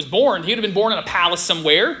where he was born. He would have been born in a palace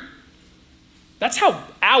somewhere. That's how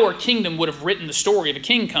our kingdom would have written the story of a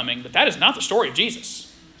king coming, but that is not the story of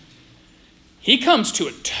Jesus. He comes to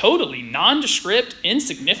a totally nondescript,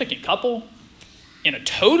 insignificant couple in a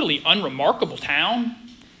totally unremarkable town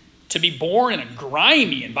to be born in a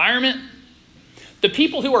grimy environment. The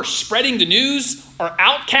people who are spreading the news are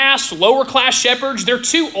outcast, lower-class shepherds. They're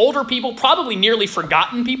two older people, probably nearly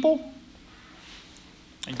forgotten people.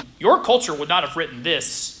 And your culture would not have written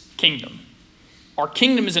this kingdom. Our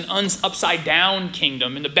kingdom is an upside-down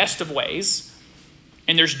kingdom in the best of ways,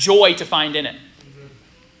 and there's joy to find in it.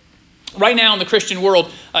 Right now in the Christian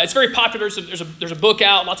world, it's very popular. There's a book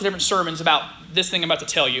out, lots of different sermons about this thing I'm about to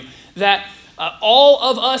tell you, that all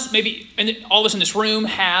of us, maybe all of us in this room,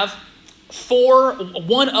 have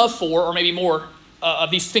one of four, or maybe more,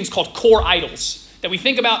 of these things called core idols, that we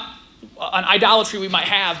think about an idolatry we might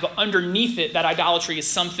have, but underneath it, that idolatry is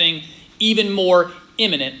something even more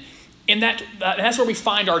imminent. And that's where we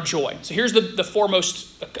find our joy. So here's the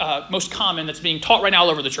foremost, most common that's being taught right now all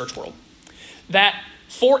over the church world. That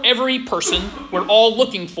for every person, we're all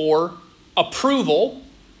looking for approval,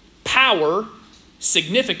 power,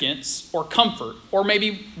 significance, or comfort, or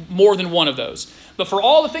maybe more than one of those. But for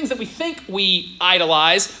all the things that we think we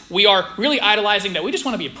idolize, we are really idolizing that we just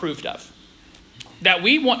want to be approved of. That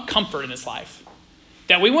we want comfort in this life.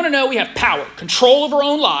 That we want to know we have power, control over our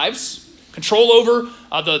own lives, control over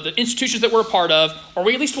the institutions that we're a part of, or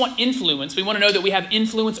we at least want influence. We want to know that we have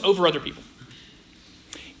influence over other people.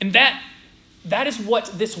 And that is what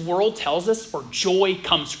this world tells us where joy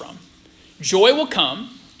comes from. Joy will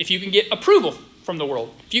come if you can get approval from the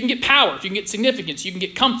world. If you can get power, if you can get significance, you can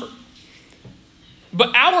get comfort.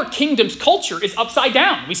 But our kingdom's culture is upside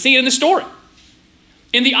down. We see it in the story.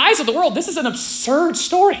 In the eyes of the world, this is an absurd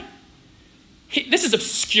story. This is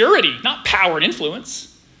obscurity, not power and influence.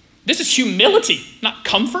 This is humility, not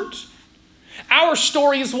comfort. Our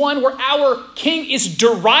story is one where our king is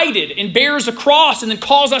derided and bears a cross and then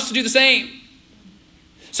calls us to do the same.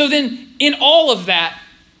 So then, in all of that,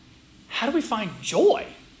 how do we find joy?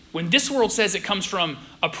 When this world says it comes from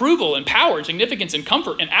approval and power and significance and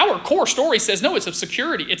comfort, and our core story says, no, it's of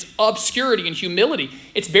security, it's obscurity and humility,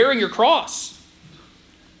 it's bearing your cross.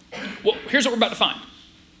 Well, here's what we're about to find.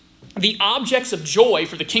 The objects of joy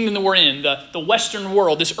for the kingdom that we're in, the Western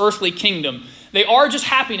world, this earthly kingdom, they are just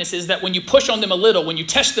happinesses that when you push on them a little, when you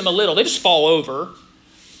test them a little, they just fall over.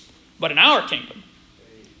 But in our kingdom,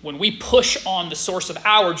 when we push on the source of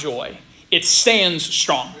our joy, it stands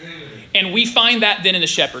strong. And we find that then in the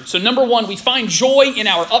shepherd. So number one, we find joy in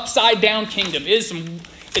our upside down kingdom.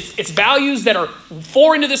 It's values that are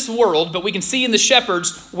foreign to this world, but we can see in the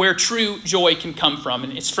shepherds where true joy can come from.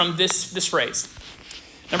 And it's from this phrase.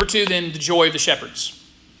 Number 2, then, the joy of the shepherds.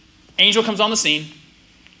 Angel comes on the scene,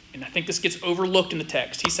 and I think this gets overlooked in the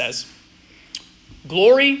text. He says,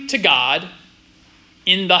 "Glory to God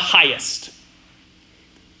in the highest."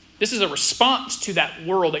 This is a response to that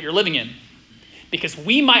world that you're living in, because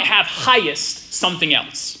we might have highest something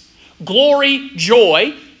else. Glory,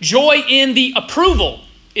 joy in the approval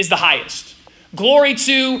is the highest. Glory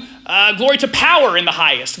to power in the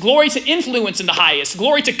highest. Glory to influence in the highest.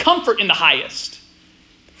 Glory to comfort in the highest.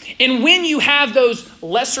 And when you have those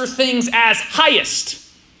lesser things as highest,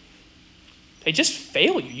 they just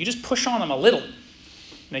fail you. You just push on them a little, and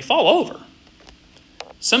they fall over.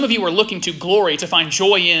 Some of you are looking to glory to find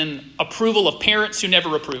joy in approval of parents who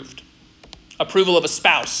never approved, approval of a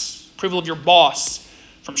spouse, approval of your boss,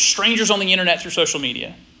 from strangers on the internet through social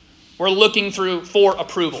media. We're looking for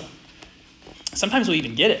approval. Sometimes we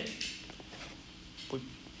even get it. We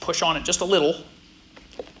push on it just a little.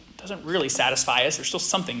 It doesn't really satisfy us. There's still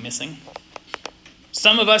something missing.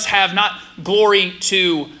 Some of us have not glory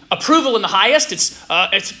to approval in the highest.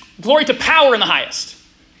 It's glory to power in the highest.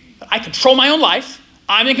 But I control my own life.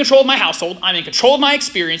 I'm in control of my household. I'm in control of my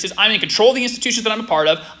experiences. I'm in control of the institutions that I'm a part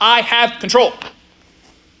of. I have control.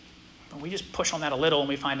 But we just push on that a little and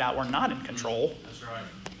we find out we're not in control. That's right.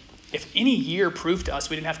 If any year proved to us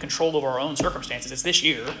we didn't have control over our own circumstances, it's this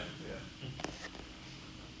year.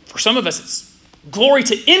 For some of us, it's glory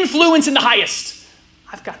to influence in the highest.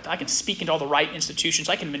 I can speak into all the right institutions.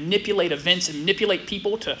 I can manipulate events and manipulate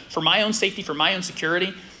people for my own safety, for my own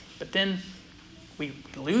security. But then we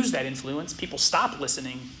lose that influence. People stop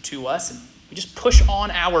listening to us, and we just push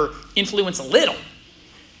on our influence a little.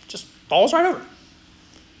 It just falls right over.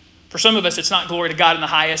 For some of us, it's not glory to God in the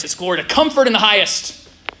highest. It's glory to comfort in the highest.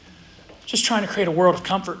 Just trying to create a world of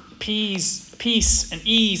comfort, peace, and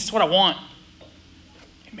ease. That's what I want.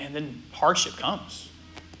 And man, then hardship comes.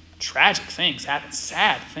 Tragic things happen.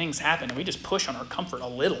 Sad things happen. And we just push on our comfort a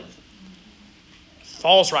little. It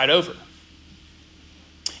falls right over.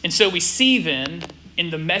 And so we see then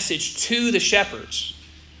in the message to the shepherds,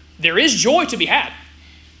 there is joy to be had,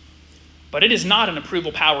 but it is not an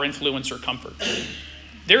approval, power, influence, or comfort.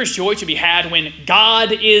 There is joy to be had when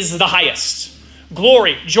God is the highest.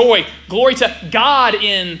 Glory, joy, glory to God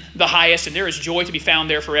in the highest, and there is joy to be found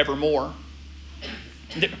there forevermore.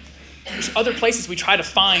 There's other places we try to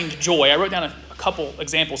find joy. I wrote down a couple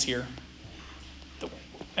examples here.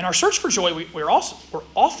 In our search for joy, we're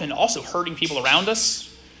often also hurting people around us.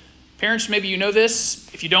 Parents, maybe you know this.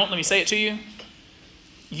 If you don't, let me say it to you.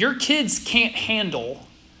 Your kids can't handle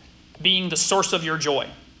being the source of your joy.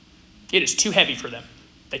 It is too heavy for them.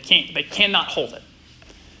 They cannot hold it.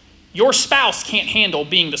 Your spouse can't handle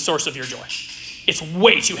being the source of your joy. It's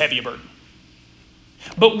way too heavy a burden.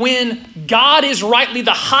 But when God is rightly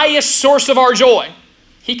the highest source of our joy,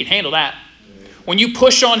 he can handle that. When you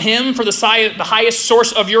push on him for the highest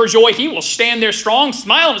source of your joy, he will stand there strong,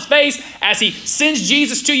 smile on his face as he sends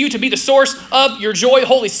Jesus to you to be the source of your joy, the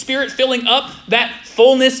Holy Spirit filling up that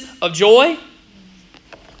fullness of joy.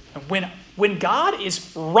 And when God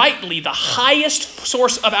is rightly the highest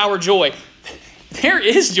source of our joy, there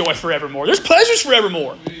is joy forevermore. There's pleasures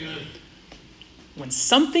forevermore. When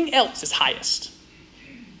something else is highest,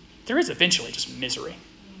 there is eventually just misery.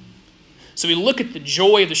 So we look at the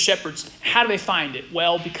joy of the shepherds. How do they find it?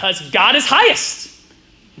 Well, because God is highest.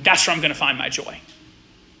 That's where I'm going to find my joy.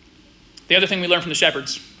 The other thing we learn from the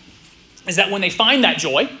shepherds is that when they find that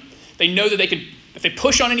joy, they know that if they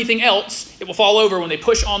push on anything else, it will fall over. When they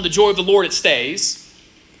push on the joy of the Lord, it stays.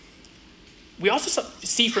 We also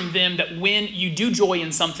see from them that when you do joy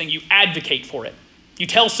in something, you advocate for it. You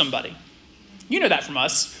tell somebody. You know that from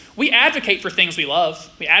us. We advocate for things we love.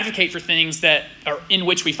 We advocate for things that are in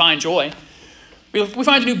which we find joy. We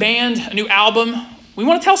find a new band, a new album. We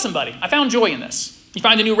want to tell somebody, I found joy in this. You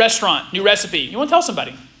find a new restaurant, new recipe. You want to tell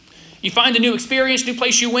somebody. You find a new experience, new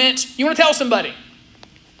place you went. You want to tell somebody.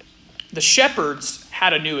 The shepherds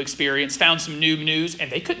had a new experience, found some new news,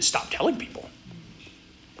 and they couldn't stop telling people.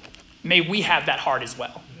 May we have that heart as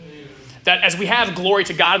well. That as we have glory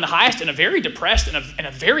to God in the highest in a very depressed and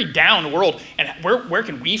a very down world, and where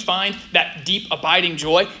can we find that deep abiding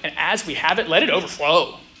joy? And as we have it, let it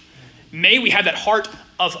overflow. May we have that heart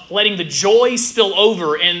of letting the joy spill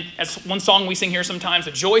over. And as one song we sing here sometimes,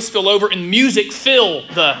 the joy spill over and music fill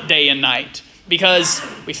the day and night because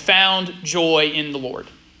we found joy in the Lord.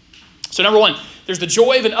 So number one, there's the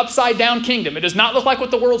joy of an upside down kingdom. It does not look like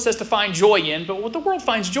what the world says to find joy in, but what the world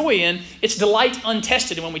finds joy in, it's delight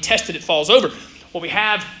untested. And when we test it, it falls over. Well, we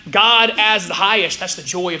have God as the highest. That's the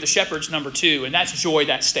joy of the shepherds, number two. And that's joy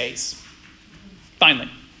that stays. Finally,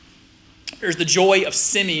 there's the joy of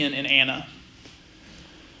Simeon and Anna.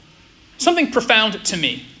 Something profound to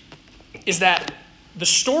me is that the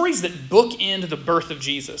stories that bookend the birth of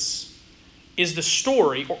Jesus is the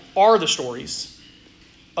story, or are the stories,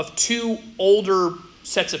 of two older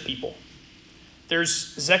sets of people.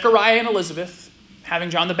 There's Zechariah and Elizabeth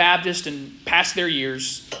having John the Baptist and past their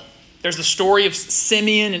years. There's the story of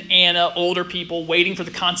Simeon and Anna, older people, waiting for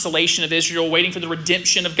the consolation of Israel, waiting for the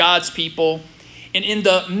redemption of God's people. And in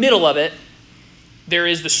the middle of it, there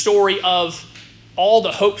is the story of all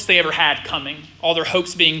the hopes they ever had coming, all their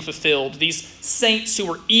hopes being fulfilled, these saints who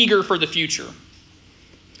were eager for the future.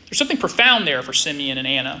 There's something profound there for Simeon and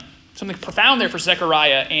Anna, something profound there for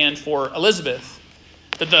Zechariah and for Elizabeth.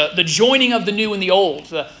 The joining of the new and the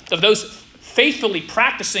old, of those faithfully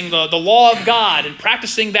practicing the law of God and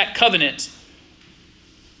practicing that covenant,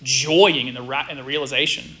 joying in the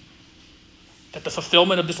realization that the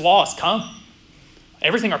fulfillment of this law has come.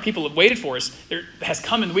 Everything our people have waited for has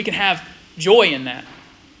come, and we can have joy in that.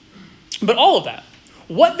 But all of that,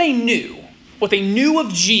 what they knew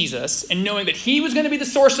of Jesus and knowing that he was going to be the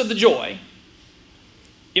source of the joy,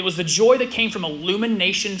 it was the joy that came from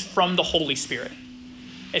illumination from the Holy Spirit.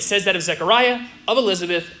 It says that of Zechariah, of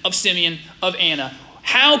Elizabeth, of Simeon, of Anna.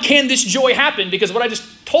 How can this joy happen? Because what I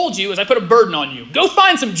just told you is I put a burden on you. Go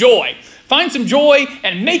find some joy. Find some joy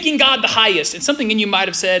and making God the highest. And something in you might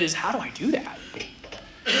have said is, how do I do that?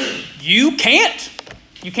 You can't.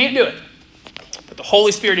 You can't do it. But the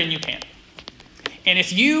Holy Spirit in you can. And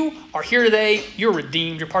if you are here today, you're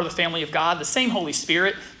redeemed. You're part of the family of God. The same Holy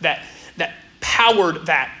Spirit that powered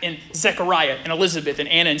that in Zechariah and Elizabeth and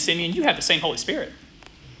Anna and Simeon, you have the same Holy Spirit.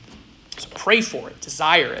 So pray for it,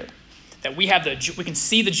 desire it, that we can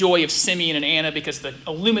see the joy of Simeon and Anna because the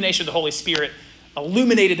illumination of the Holy Spirit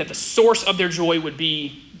illuminated that the source of their joy would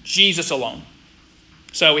be Jesus alone.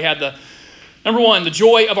 So we had number one, the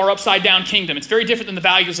joy of our upside down kingdom. It's very different than the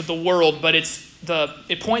values of the world, but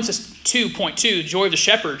it points us to point two, the joy of the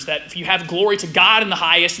shepherds, that if you have glory to God in the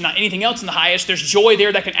highest and not anything else in the highest, there's joy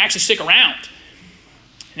there that can actually stick around.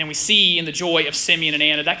 And then we see in the joy of Simeon and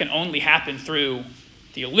Anna, that can only happen through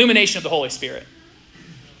the illumination of the Holy Spirit.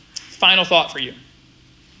 Final thought for you.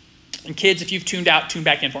 And kids, if you've tuned out, tune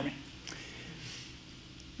back in for me.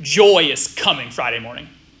 Joy is coming Friday morning.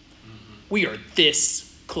 We are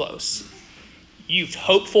this close. You've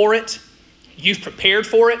hoped for it. You've prepared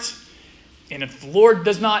for it. And if the Lord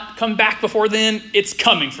does not come back before then, it's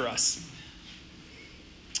coming for us.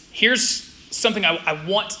 Here's something I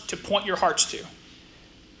want to point your hearts to.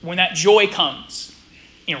 When that joy comes,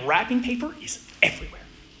 and wrapping paper is everywhere.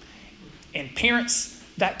 And parents,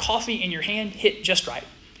 that coffee in your hand hit just right.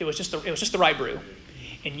 It was just the right brew.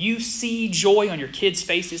 And you see joy on your kids'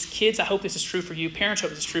 faces. Kids, I hope this is true for you. Parents, I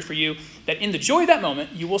hope this is true for you. That in the joy of that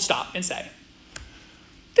moment, you will stop and say,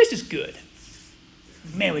 this is good.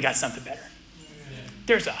 Man, we got something better.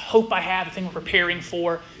 There's a hope I have, a thing we're preparing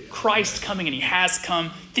for. Christ coming, and he has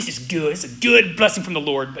come. This is good. It's a good blessing from the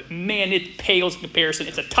Lord. But man, it pales in comparison.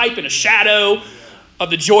 It's a type and a shadow of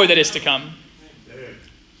the joy that is to come.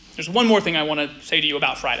 There's one more thing I want to say to you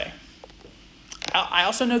about Friday. I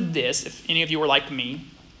also know this, if any of you are like me.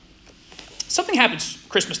 Something happens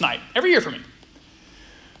Christmas night, every year for me,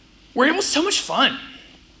 where it was so much fun.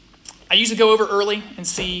 I usually go over early and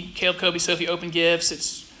see Caleb, Kobe, Sophie open gifts.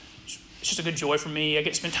 It's just a good joy for me. I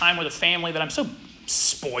get to spend time with a family that I'm so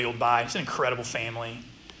spoiled by. It's an incredible family.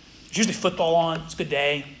 There's usually football on. It's a good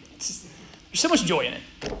day. There's so much joy in it.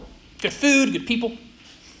 Good food, good people.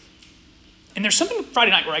 And there's something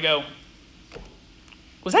Friday night where I go,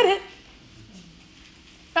 was that it?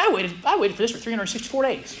 I waited for this for 364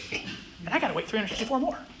 days. And I got to wait 364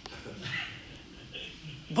 more.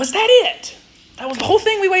 Was that it? That was the whole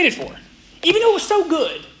thing we waited for. Even though it was so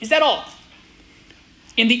good. Is that all?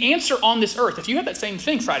 And the answer on this earth, if you have that same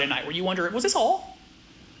thing Friday night where you wonder, was this all?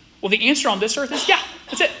 Well, the answer on this earth is, yeah,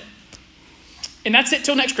 that's it. And that's it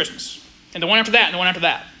till next Christmas. And the one after that, and the one after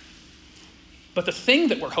that. But the thing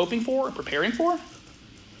that we're hoping for and preparing for,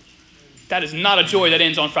 that is not a joy that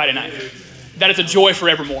ends on Friday night. That is a joy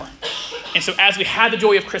forevermore. And so as we have the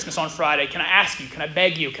joy of Christmas on Friday, can I ask you, can I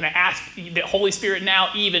beg you, can I ask the Holy Spirit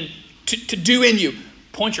now even to do in you,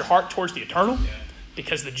 point your heart towards the eternal?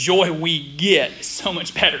 Because the joy we get is so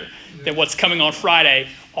much better than what's coming on Friday,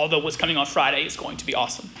 although what's coming on Friday is going to be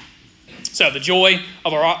awesome. So the joy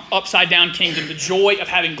of our upside down kingdom, the joy of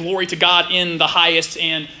having glory to God in the highest,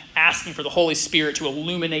 and asking for the Holy Spirit to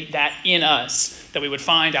illuminate that in us, that we would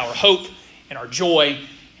find our hope and our joy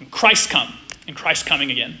in Christ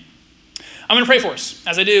coming again. I'm going to pray for us.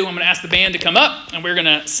 As I do, I'm going to ask the band to come up, and we're going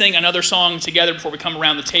to sing another song together before we come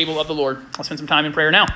around the table of the Lord. I'll spend some time in prayer now.